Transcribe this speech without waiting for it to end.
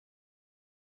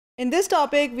In this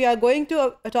topic, we are going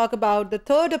to talk about the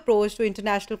third approach to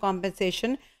international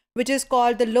compensation, which is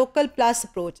called the local plus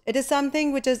approach. It is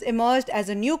something which has emerged as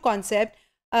a new concept,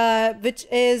 which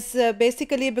is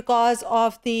basically because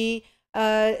of the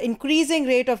increasing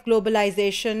rate of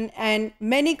globalization and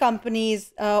many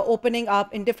companies opening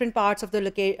up in different parts of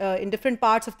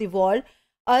the world.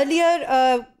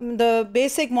 Earlier, the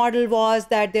basic model was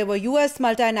that there were US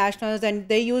multinationals and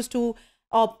they used to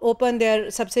open their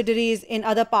subsidiaries in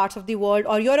other parts of the world,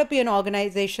 or European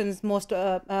organizations, most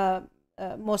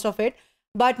of it.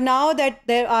 But now that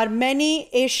there are many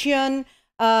Asia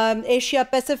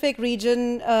Pacific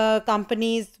region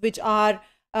companies which are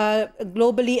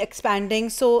globally expanding,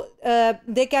 so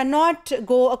they cannot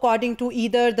go according to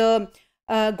either the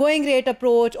going rate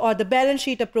approach or the balance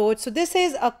sheet approach. So this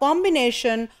is a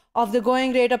combination of the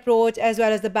going rate approach as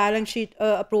well as the balance sheet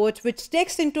approach, which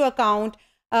takes into account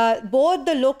both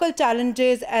the local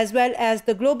challenges as well as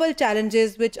the global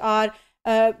challenges which are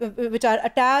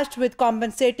attached with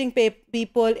compensating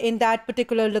people in that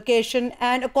particular location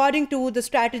and according to the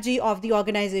strategy of the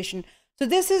organization. So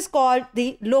this is called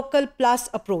the local plus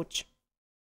approach.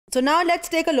 So now let's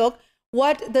take a look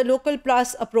what the local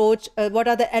plus approach, what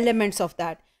are the elements of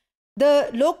that.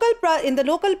 In the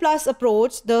local plus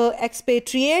approach, the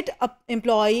expatriate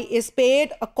employee is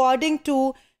paid according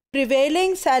to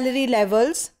prevailing salary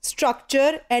levels,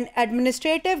 structure, and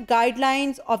administrative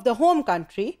guidelines of the home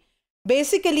country.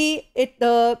 Basically,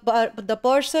 the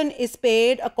person is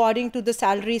paid according to the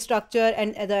salary structure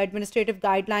and the administrative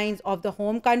guidelines of the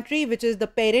home country, which is the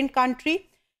parent country.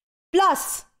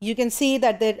 Plus, you can see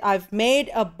that I've made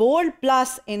a bold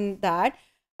plus in that,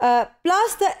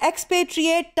 plus the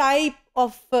expatriate type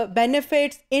of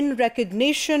benefits in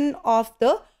recognition of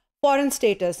the foreign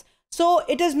status. So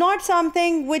it is not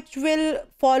something which will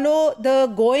follow the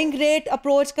going rate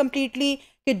approach completely,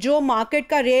 कि जो market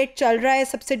का rate चल रहा है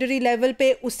subsidiary level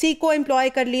पे उसी को employ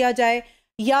कर लिया जाए,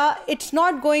 या it's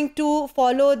not going to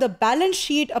follow the balance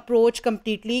sheet approach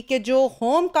completely, कि जो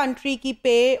होम कंट्री की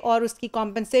पे और उसकी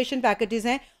कॉम्पनसेशन पैकेजेस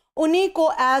हैं उन्हीं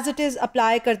को एज इट इज़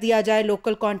अप्लाई कर दिया जाए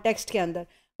लोकल कॉन्टेक्स्ट के अंदर,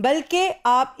 बल्कि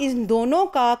आप इन दोनों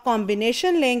का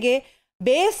कॉम्बिनेशन लेंगे.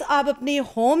 बेस आप अपनी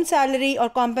होम सैलरी और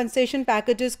कॉम्पनसेशन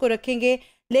पैकेजेस को रखेंगे,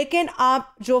 लेकिन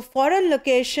आप जो फॉरेन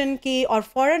लोकेशन की और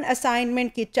फॉरेन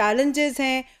असाइनमेंट की चैलेंजेस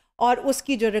हैं और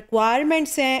उसकी जो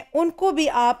रिक्वायरमेंट्स हैं उनको भी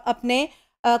आप अपने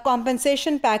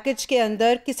कॉम्पनसेशन पैकेज के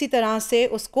अंदर किसी तरह से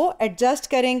उसको एडजस्ट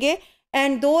करेंगे.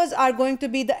 And those are going to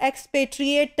be the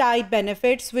expatriate type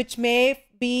benefits which may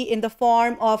be in the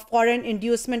form of foreign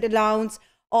inducement allowance,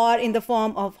 or in the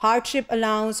form of hardship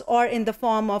allowance, or in the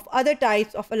form of other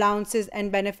types of allowances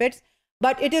and benefits.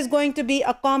 But it is going to be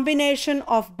a combination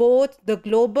of both the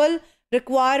global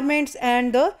requirements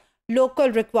and the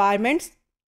local requirements.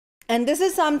 And this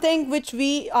is something which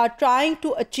we are trying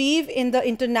to achieve in the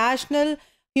international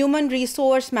human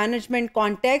resource management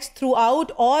context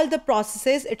throughout all the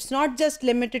processes. It's not just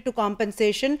limited to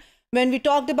compensation. When we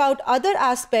talked about other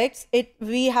aspects,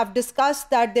 we have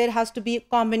discussed that there has to be a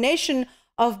combination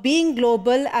of being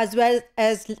global as well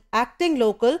as acting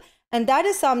local, and that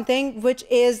is something which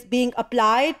is being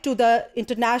applied to the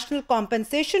international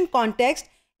compensation context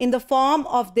in the form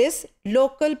of this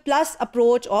local plus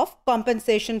approach of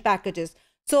compensation packages.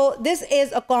 So this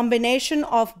is a combination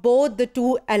of both the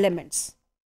two elements.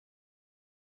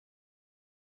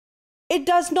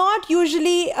 It does not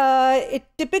usually,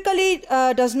 it typically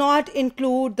does not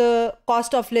include the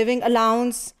cost of living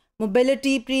allowance,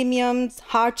 mobility premiums,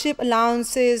 hardship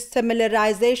allowances,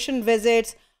 familiarization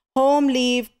visits, home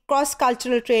leave,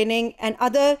 cross-cultural training, and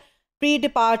other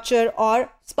pre-departure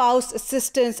or spouse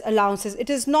assistance allowances.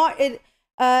 It is not,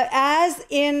 as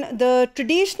in the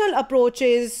traditional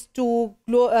approaches to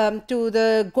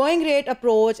the going rate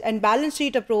approach and balance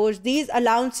sheet approach, these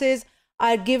allowances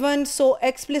are given so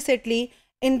explicitly.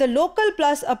 In the local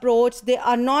plus approach, they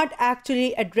are not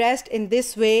actually addressed in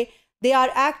this way. They are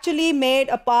actually made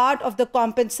a part of the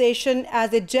compensation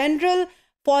as a general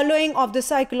following of the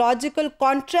psychological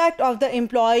contract of the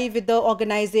employee with the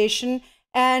organization,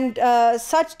 and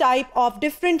such type of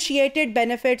differentiated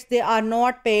benefits, they are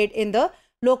not paid in the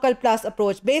local plus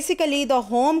approach. Basically, the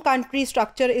home country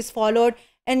structure is followed,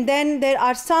 and then there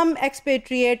are some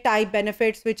expatriate type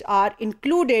benefits which are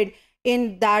included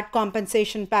in that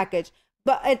compensation package.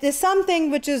 But it is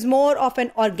something which is more of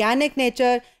an organic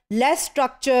nature, less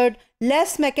structured,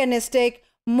 less mechanistic,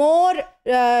 more,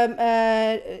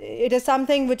 it is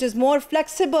something which is more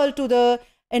flexible to the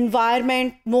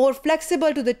environment, more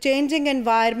flexible to the changing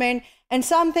environment, and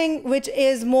something which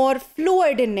is more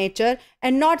fluid in nature,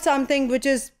 and not something which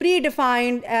is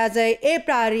predefined as a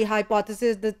priori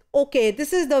hypothesis that, okay,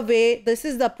 this is the way, this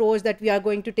is the approach that we are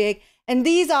going to take, and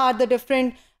these are the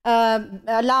different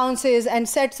allowances and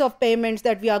sets of payments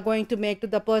that we are going to make to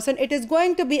the person. It is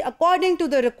going to be according to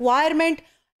the requirement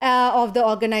of the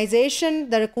organization,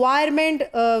 the requirement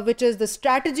which is the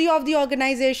strategy of the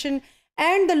organization,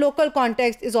 and the local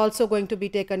context is also going to be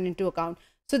taken into account.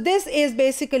 So this is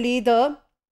basically the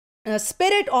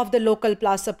spirit of the local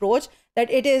plus approach,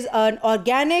 that it is an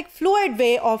organic, fluid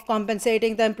way of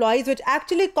compensating the employees, which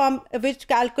actually which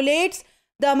calculates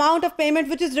the amount of payment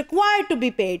which is required to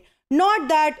be paid. Not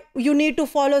that you need to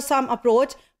follow some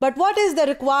approach, but what is the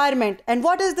requirement and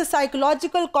what is the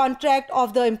psychological contract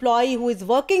of the employee who is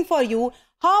working for you,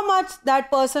 how much that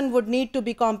person would need to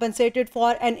be compensated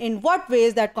for, and in what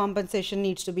ways that compensation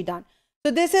needs to be done.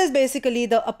 So this is basically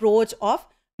the approach of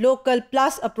local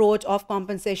plus approach of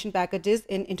compensation packages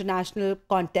in international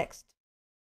context.